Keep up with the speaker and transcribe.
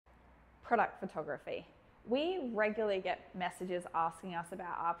Product photography. We regularly get messages asking us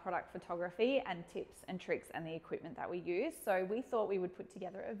about our product photography and tips and tricks and the equipment that we use. So we thought we would put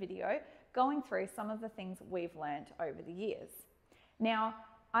together a video going through some of the things we've learned over the years. Now,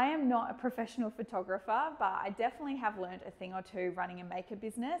 I am not a professional photographer, but I definitely have learned a thing or two running a maker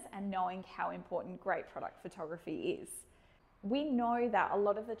business and knowing how important great product photography is. We know that a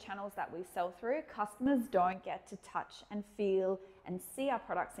lot of the channels that we sell through, customers don't get to touch and feel and see our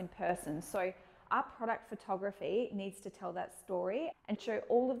products in person. So our product photography needs to tell that story and show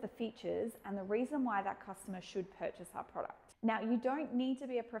all of the features and the reason why that customer should purchase our product. Now, you don't need to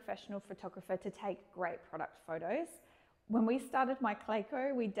be a professional photographer to take great product photos. When we started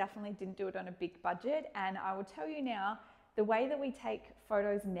MyClayCo, we definitely didn't do it on a big budget. And I will tell you now, the way that we take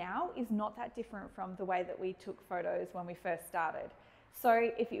photos now is not that different from the way that we took photos when we first started.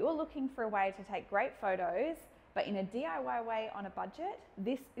 So if you're looking for a way to take great photos, but in a DIY way on a budget,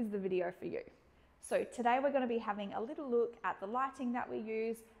 this is the video for you. So today we're going to be having a little look at the lighting that we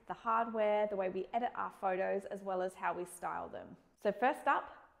use, the hardware, the way we edit our photos, as well as how we style them. So first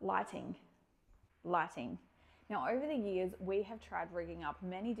up, lighting. Now, over the years, we have tried rigging up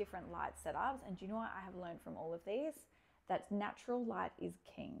many different light setups, and do you know what I have learned from all of these? That natural light is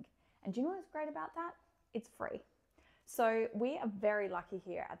king. And do you know what's great about that? It's free. So we are very lucky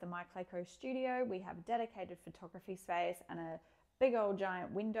here at the MyClayCo studio. We have a dedicated photography space and a big old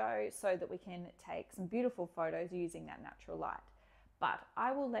giant window so that we can take some beautiful photos using that natural light. But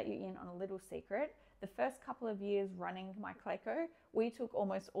I will let you in on a little secret. The first couple of years running MyClayCo, we took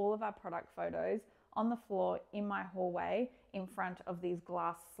almost all of our product photos on the floor in my hallway in front of these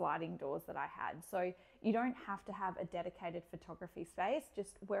glass sliding doors that I had. So you don't have to have a dedicated photography space.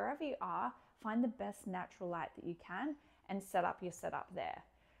 Just wherever you are, find the best natural light that you can and set up your setup there.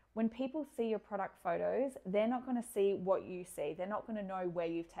 When people see your product photos, they're not going to see what you see. They're not going to know where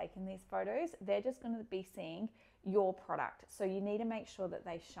you've taken these photos. They're just going to be seeing your product. So you need to make sure that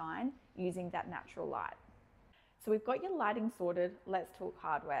they shine using that natural light. So we've got your lighting sorted, let's talk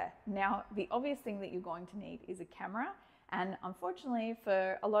hardware. Now, the obvious thing that you're going to need is a camera. And unfortunately,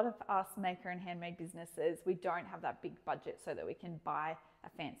 for a lot of us maker and handmade businesses, we don't have that big budget so that we can buy a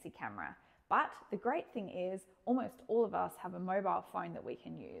fancy camera. But the great thing is almost all of us have a mobile phone that we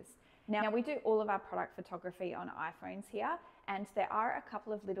can use. Now we do all of our product photography on iPhones here, and there are a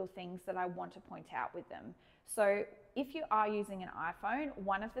couple of little things that I want to point out with them. So if you are using an iPhone,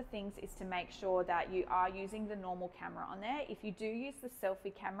 one of the things is to make sure that you are using the normal camera on there. If you do use the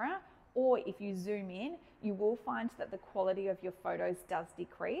selfie camera, or if you zoom in, you will find that the quality of your photos does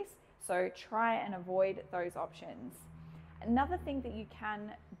decrease. So try and avoid those options. Another thing that you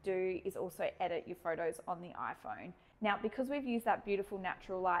can do is also edit your photos on the iPhone. Now, because we've used that beautiful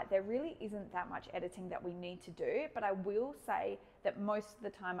natural light, there really isn't that much editing that we need to do, but I will say that most of the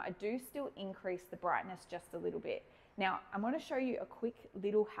time I do still increase the brightness just a little bit. Now, I'm going to show you a quick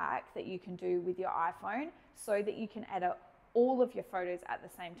little hack that you can do with your iPhone so that you can edit all of your photos at the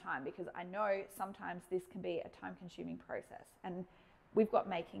same time, because I know sometimes this can be a time-consuming process and we've got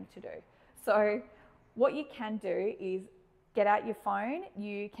making to do. So what you can do is get out your phone,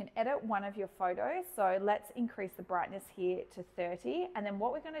 you can edit one of your photos. So let's increase the brightness here to 30. And then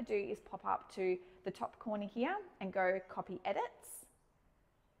what we're going to do is pop up to the top corner here and go copy edits.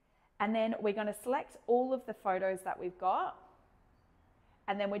 And then we're going to select all of the photos that we've got.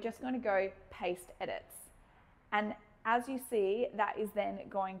 And then we're just going to go paste edits. And as you see, that is then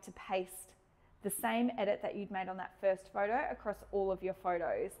going to paste the same edit that you'd made on that first photo across all of your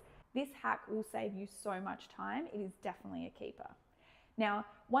photos. This hack will save you so much time. It is definitely a keeper. Now,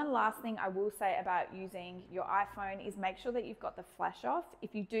 one last thing I will say about using your iPhone is make sure that you've got the flash off.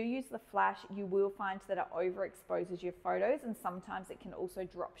 If you do use the flash, you will find that it overexposes your photos, and sometimes it can also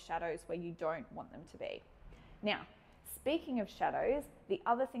drop shadows where you don't want them to be. Now, speaking of shadows, the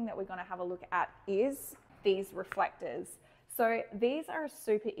other thing that we're going to have a look at is these reflectors. So these are a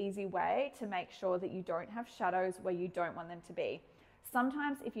super easy way to make sure that you don't have shadows where you don't want them to be.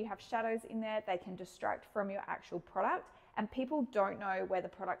 Sometimes if you have shadows in there, they can distract from your actual product, and people don't know where the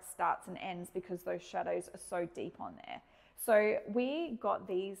product starts and ends because those shadows are so deep on there. So we got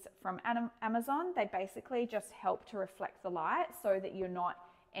these from Amazon. They basically just help to reflect the light so that you're not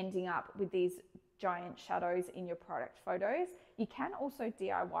ending up with these giant shadows in your product photos. You can also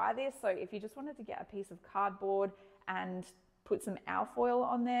DIY this. So if you just wanted to get a piece of cardboard and put some alfoil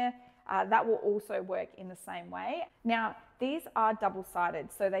on there, that will also work in the same way. Now, these are double-sided,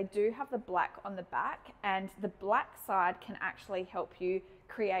 so they do have the black on the back, and the black side can actually help you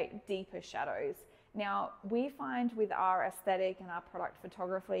create deeper shadows. Now, we find with our aesthetic and our product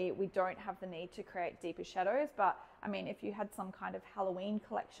photography, we don't have the need to create deeper shadows, but I mean, if you had some kind of Halloween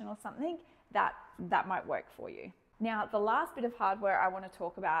collection or something, that might work for you. Now, the last bit of hardware I want to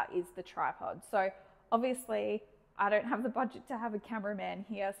talk about is the tripod. So obviously, I don't have the budget to have a cameraman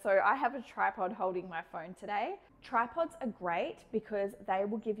here, so I have a tripod holding my phone today. Tripods are great because they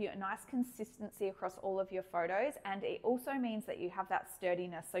will give you a nice consistency across all of your photos, and it also means that you have that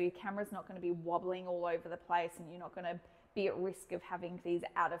sturdiness, so your camera's not going to be wobbling all over the place and you're not going to be at risk of having these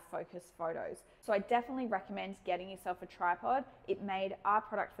out of focus photos. So I definitely recommend getting yourself a tripod. It made our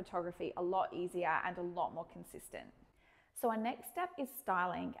product photography a lot easier and a lot more consistent. So our next step is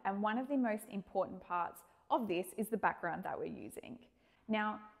styling, and one of the most important parts of this is the background that we're using.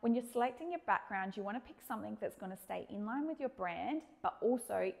 Now, when you're selecting your background, you want to pick something that's going to stay in line with your brand, but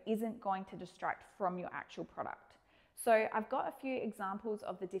also isn't going to distract from your actual product. So I've got a few examples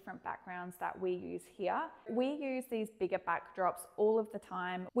of the different backgrounds that we use here. We use these bigger backdrops all of the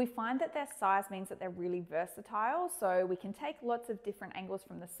time. We find that their size means that they're really versatile. So we can take lots of different angles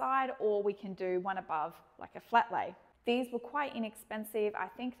from the side, or we can do one above like a flat lay. These were quite inexpensive. I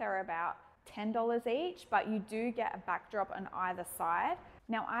think they're about $10 each, but you do get a backdrop on either side.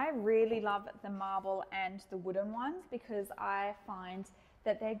 Now, I really love the marble and the wooden ones because I find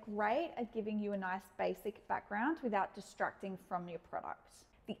that they're great at giving you a nice basic background without distracting from your product.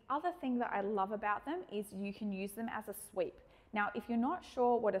 The other thing that I love about them is you can use them as a sweep. Now, if you're not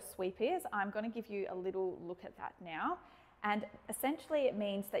sure what a sweep is, I'm going to give you a little look at that now. And essentially it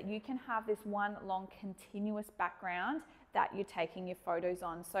means that you can have this one long continuous background that you're taking your photos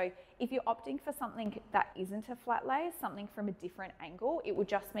on. So if you're opting for something that isn't a flat lay, something from a different angle, it will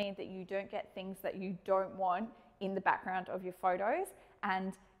just mean that you don't get things that you don't want in the background of your photos,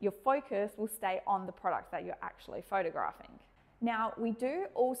 and your focus will stay on the product that you're actually photographing. Now, we do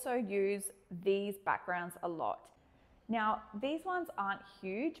also use these backgrounds a lot. Now, these ones aren't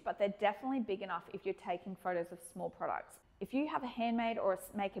huge, but they're definitely big enough if you're taking photos of small products. If you have a handmade or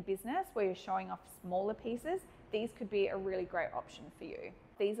a maker business where you're showing off smaller pieces, these could be a really great option for you.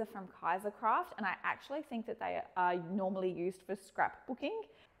 These are from Kaisercraft, and I actually think that they are normally used for scrapbooking,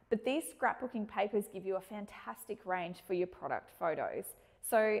 but these scrapbooking papers give you a fantastic range for your product photos.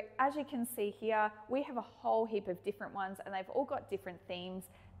 So as you can see here, we have a whole heap of different ones, and they've all got different themes.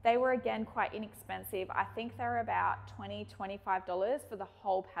 They were again quite inexpensive. I think they're about $20, $25 for the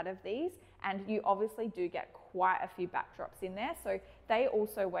whole pad of these, and you obviously do get quite a few backdrops in there, so they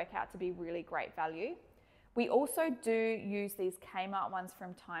also work out to be really great value. We also do use these Kmart ones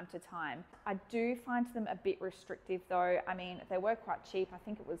from time to time. I do find them a bit restrictive though. I mean, they were quite cheap. I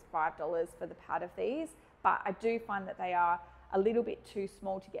think it was $5 for the pad of these, but I do find that they are a little bit too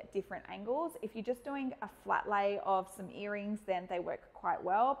small to get different angles. If you're just doing a flat lay of some earrings, then they work quite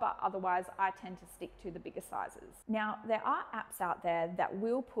well, but otherwise I tend to stick to the bigger sizes. Now, there are apps out there that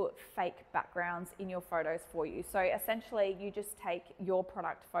will put fake backgrounds in your photos for you. So essentially you just take your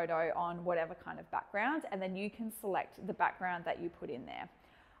product photo on whatever kind of background, and then you can select the background that you put in there.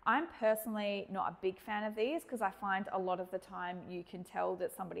 I'm personally not a big fan of these because I find a lot of the time you can tell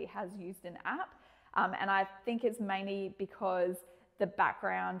that somebody has used an app. And I think it's mainly because the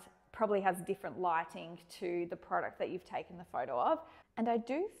background probably has different lighting to the product that you've taken the photo of. And I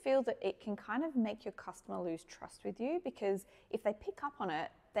do feel that it can kind of make your customer lose trust with you, because if they pick up on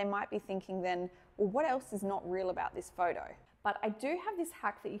it, they might be thinking then, well, what else is not real about this photo? But I do have this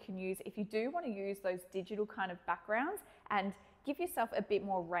hack that you can use if you do want to use those digital kind of backgrounds and give yourself a bit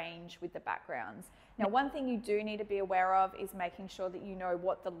more range with the backgrounds. Now, one thing you do need to be aware of is making sure that you know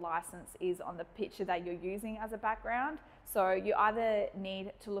what the license is on the picture that you're using as a background. So you either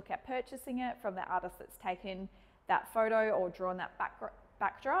need to look at purchasing it from the artist that's taken that photo or drawn that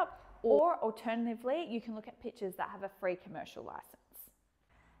backdrop, or alternatively, you can look at pictures that have a free commercial license.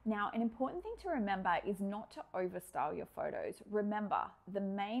 Now, an important thing to remember is not to overstyle your photos. Remember, the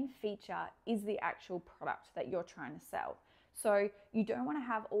main feature is the actual product that you're trying to sell. So you don't want to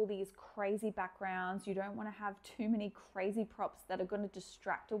have all these crazy backgrounds. You don't want to have too many crazy props that are going to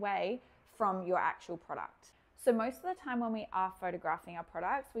distract away from your actual product. So most of the time when we are photographing our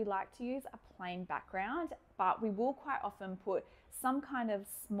products, we like to use a plain background, but we will quite often put some kind of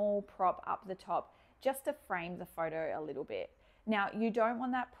small prop up the top just to frame the photo a little bit. Now, you don't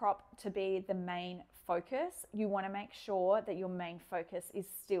want that prop to be the main focus. You want to make sure that your main focus is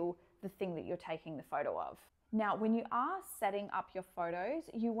still the thing that you're taking the photo of. Now, when you are setting up your photos,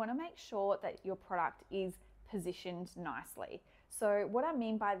 you want to make sure that your product is positioned nicely. So what I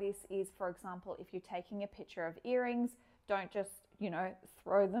mean by this is, for example, if you're taking a picture of earrings, don't just,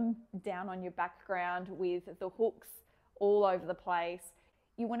 throw them down on your background with the hooks all over the place.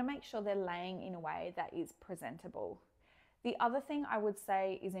 you want to make sure they're laying in a way that is presentable. The other thing I would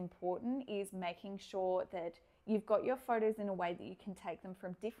say is important is making sure that you've got your photos in a way that you can take them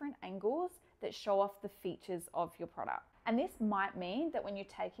from different angles that show off the features of your product. And this might mean that when you're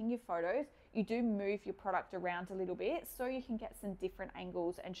taking your photos, you do move your product around a little bit so you can get some different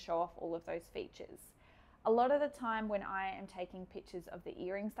angles and show off all of those features. A lot of the time when I am taking pictures of the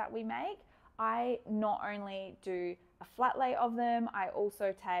earrings that we make, I not only do a flat lay of them, I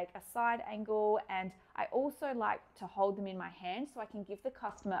also take a side angle, and I also like to hold them in my hand so I can give the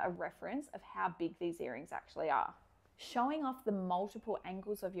customer a reference of how big these earrings actually are. Showing off the multiple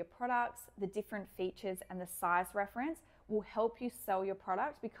angles of your products, the different features, and the size reference will help you sell your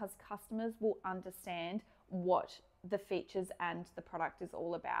product because customers will understand what the features and the product is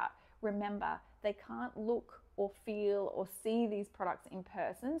all about. Remember, they can't look or feel or see these products in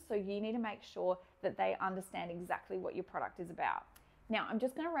person, so you need to make sure that they understand exactly what your product is about. Now, I'm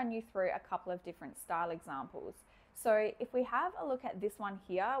just going to run you through a couple of different style examples. So if we have a look at this one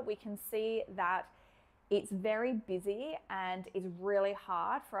here, we can see that it's very busy and it's really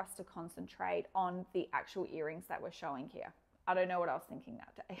hard for us to concentrate on the actual earrings that we're showing here. I don't know what I was thinking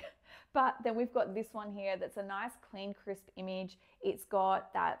that day. But then we've got this one here that's a nice, clean, crisp image. It's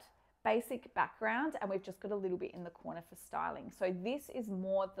got that basic background and we've just got a little bit in the corner for styling. So this is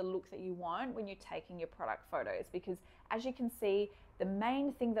more the look that you want when you're taking your product photos, because as you can see, the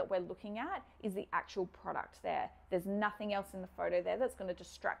main thing that we're looking at is the actual product there. There's nothing else in the photo there that's going to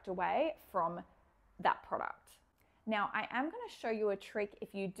distract away from that product. Now, I am going to show you a trick if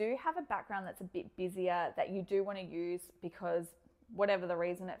you do have a background that's a bit busier that you do want to use because whatever the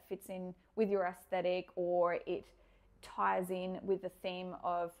reason, it fits in with your aesthetic or it ties in with the theme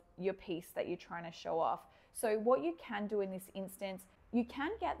of your piece that you're trying to show off. So what you can do in this instance, you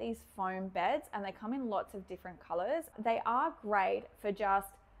can get these foam beds and they come in lots of different colors. They are great for just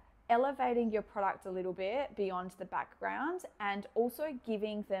elevating your product a little bit beyond the background and also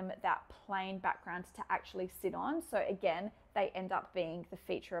giving them that plain background to actually sit on. So again, they end up being the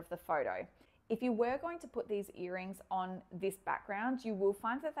feature of the photo. If you were going to put these earrings on this background, you will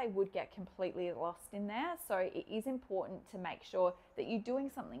find that they would get completely lost in there. So it is important to make sure that you're doing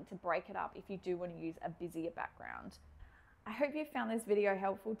something to break it up if you do want to use a busier background. I hope you found this video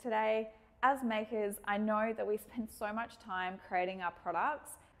helpful today. As makers, I know that we spend so much time creating our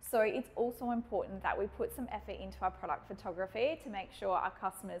products. So it's also important that we put some effort into our product photography to make sure our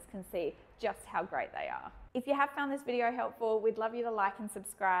customers can see just how great they are. If you have found this video helpful, we'd love you to like and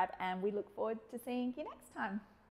subscribe, and we look forward to seeing you next time.